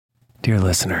Dear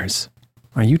listeners,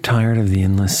 are you tired of the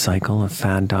endless cycle of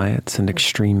fad diets and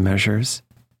extreme measures?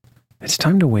 It's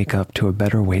time to wake up to a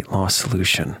better weight loss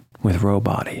solution with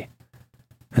Rowbody.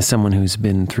 As someone who's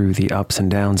been through the ups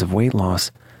and downs of weight loss,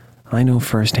 I know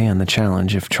firsthand the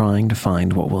challenge of trying to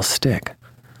find what will stick.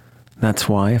 That's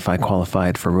why if I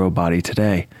qualified for Rowbody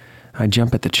today, I'd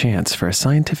jump at the chance for a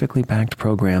scientifically backed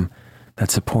program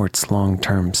that supports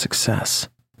long-term success.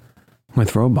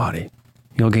 With Rowbody,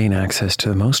 you'll gain access to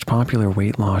the most popular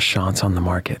weight loss shots on the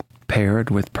market, paired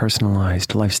with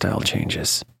personalized lifestyle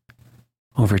changes.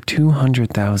 Over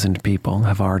 200,000 people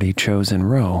have already chosen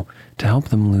Row to help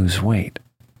them lose weight,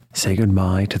 say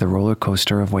goodbye to the roller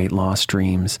coaster of weight loss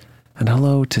dreams, and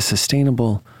hello to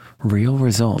sustainable, real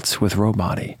results with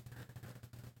Rowbody.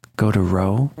 Go to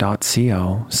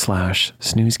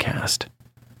row.co/snoozecast.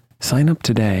 Sign up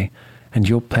today and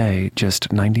you'll pay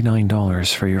just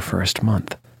 $99 for your first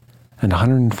month and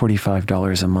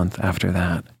 $145 a month after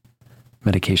that.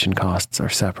 Medication costs are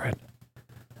separate.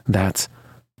 That's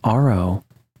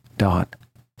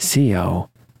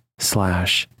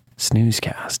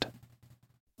ro.co/snoozecast.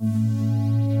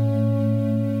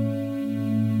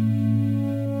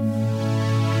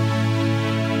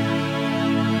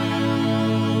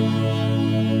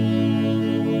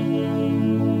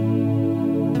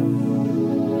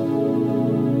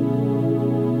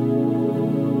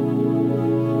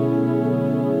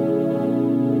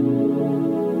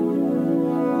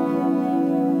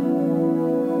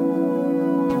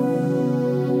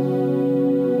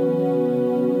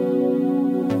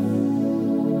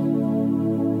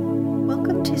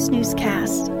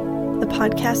 Snoozecast, the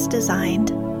podcast designed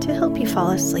to help you fall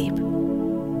asleep.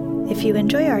 If you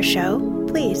enjoy our show,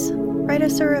 please write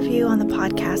us a review on the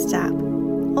podcast app.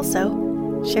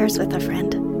 Also, share us with a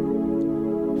friend.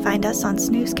 Find us on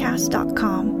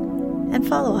snoozecast.com and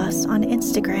follow us on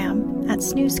Instagram at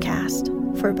snoozecast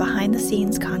for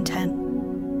behind-the-scenes content.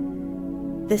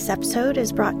 This episode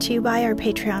is brought to you by our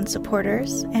Patreon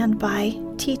supporters and by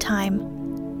Tea Time.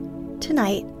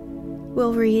 Tonight,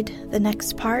 we'll read the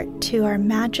next part to our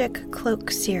Magic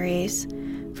Cloak series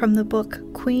from the book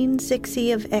Queen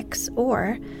Zixi of Ix,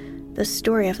 or The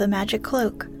Story of the Magic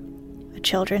Cloak, a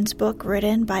children's book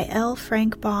written by L.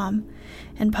 Frank Baum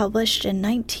and published in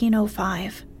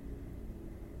 1905.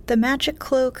 The Magic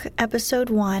Cloak Episode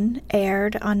 1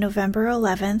 aired on November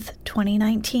 11th,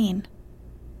 2019.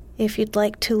 If you'd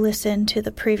like to listen to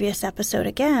the previous episode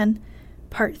again,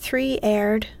 Part 3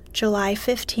 aired July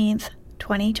 15th,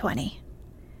 2020.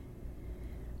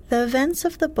 The events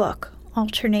of the book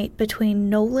alternate between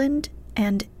Noland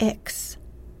and Ix,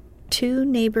 two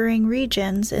neighboring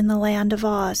regions in the land of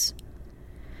Oz.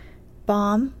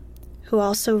 Baum, who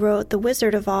also wrote The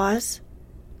Wizard of Oz,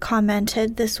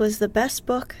 commented this was the best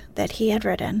book that he had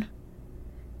written.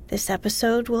 This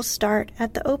episode will start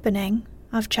at the opening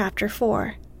of Chapter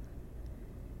 4.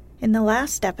 In the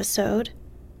last episode,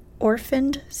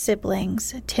 orphaned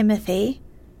siblings Timothy,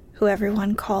 who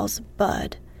everyone calls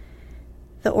Bud,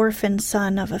 the orphan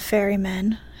son of a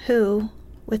ferryman who,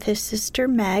 with his sister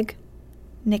Meg,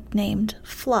 nicknamed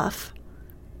Fluff,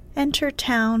 enter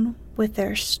town with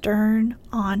their stern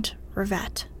Aunt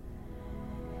Rivette.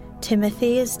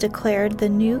 Timothy is declared the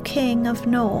new king of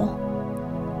Knoll.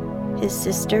 His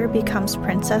sister becomes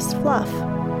Princess Fluff,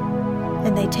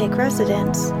 and they take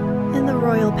residence in the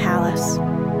royal palace.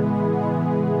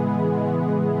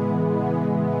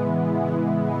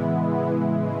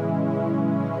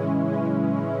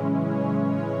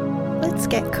 Let's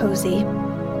get cozy.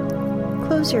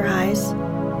 Close your eyes.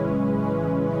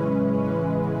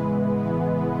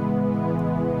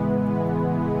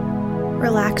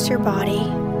 Relax your body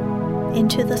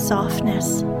into the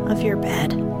softness of your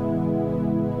bed.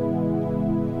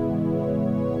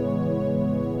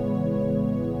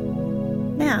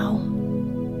 Now,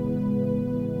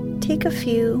 take a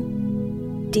few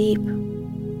deep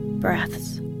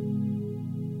breaths.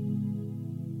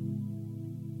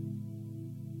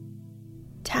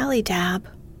 Tallydab,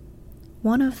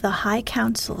 one of the high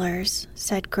counselors,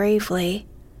 said gravely,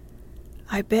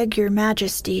 "I beg your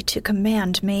majesty to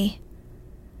command me."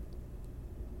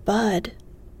 Bud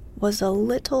was a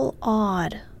little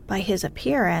awed by his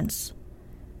appearance,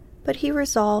 but he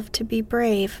resolved to be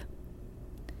brave.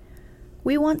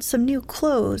 "We want some new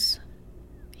clothes,"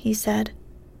 he said.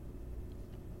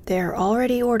 "They're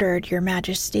already ordered, your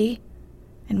majesty,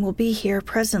 and will be here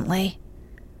presently."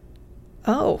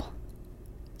 "Oh,"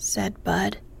 said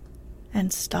Bud,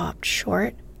 and stopped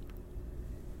short.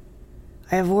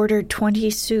 "I have ordered 20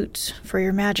 suits for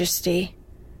your majesty,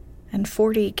 and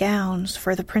 40 gowns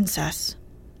for the princess,"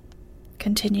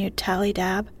 continued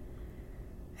Tallydab,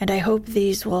 and I hope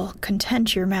these will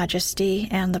content your majesty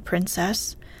and the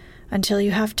princess until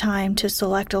you have time to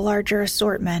select a larger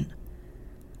assortment."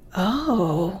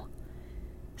 "Oh,"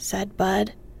 said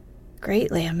Bud,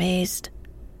 greatly amazed.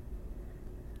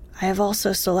 "I have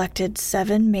also selected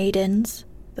 7 maidens,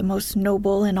 the most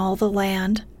noble in all the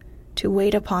land, to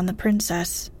wait upon the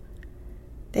princess.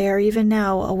 They are even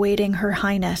now awaiting Her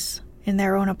Highness in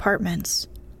their own apartments."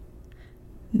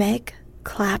 Meg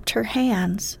clapped her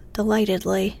hands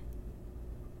delightedly.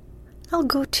 "I'll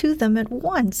go to them at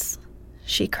once,"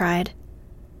 she cried.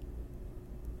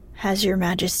 "Has your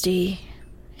majesty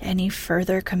any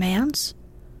further commands?"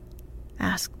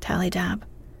 asked Tallydab.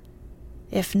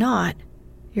 "If not,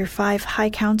 your 5 high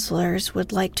counselors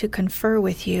would like to confer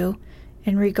with you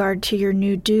in regard to your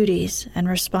new duties and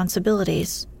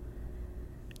responsibilities."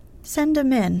 "Send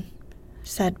 'em in,"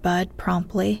 said Bud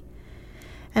promptly,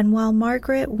 and while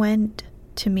Margaret went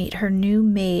to meet her new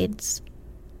maids,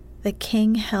 the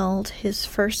king held his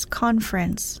first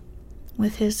conference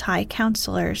with his high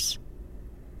counselors.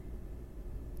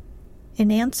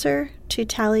 In answer to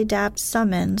Tallydab's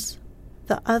summons,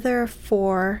 the other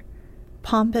 4,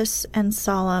 pompous and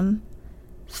solemn,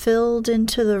 filled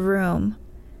into the room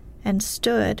and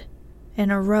stood in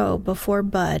a row before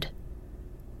Bud,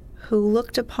 who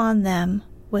looked upon them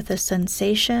with a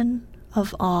sensation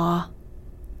of awe.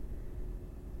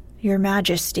 "Your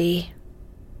Majesty,"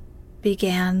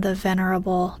 began the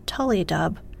venerable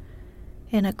Tullydub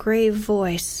in a grave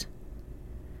voice,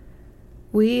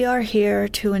 "we are here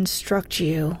to instruct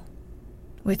you,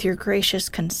 with your gracious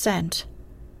consent,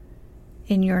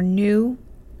 in your new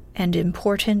and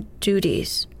important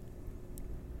duties."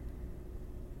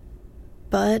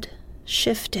 Bud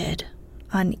shifted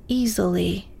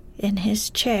uneasily in his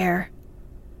chair.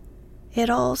 It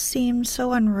all seemed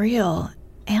so unreal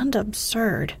and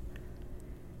absurd.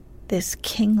 This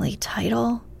kingly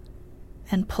title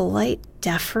and polite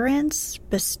deference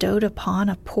bestowed upon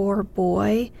a poor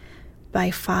boy by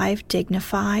 5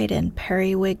 dignified and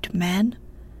periwigged men,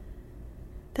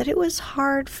 that it was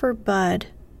hard for Bud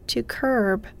to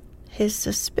curb his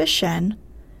suspicion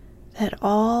that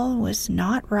all was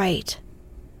not right.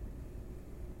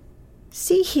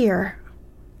 "See here,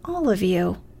 all of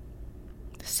you,"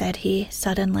 said he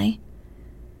suddenly.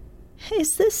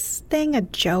 "Is this thing a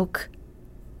joke?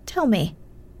 Tell me,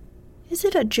 is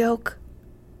it a joke?"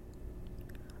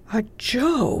 "A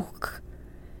joke?"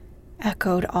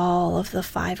 echoed all of the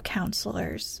 5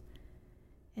 counselors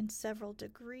in several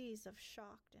degrees of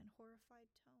shocked and horrified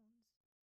tones.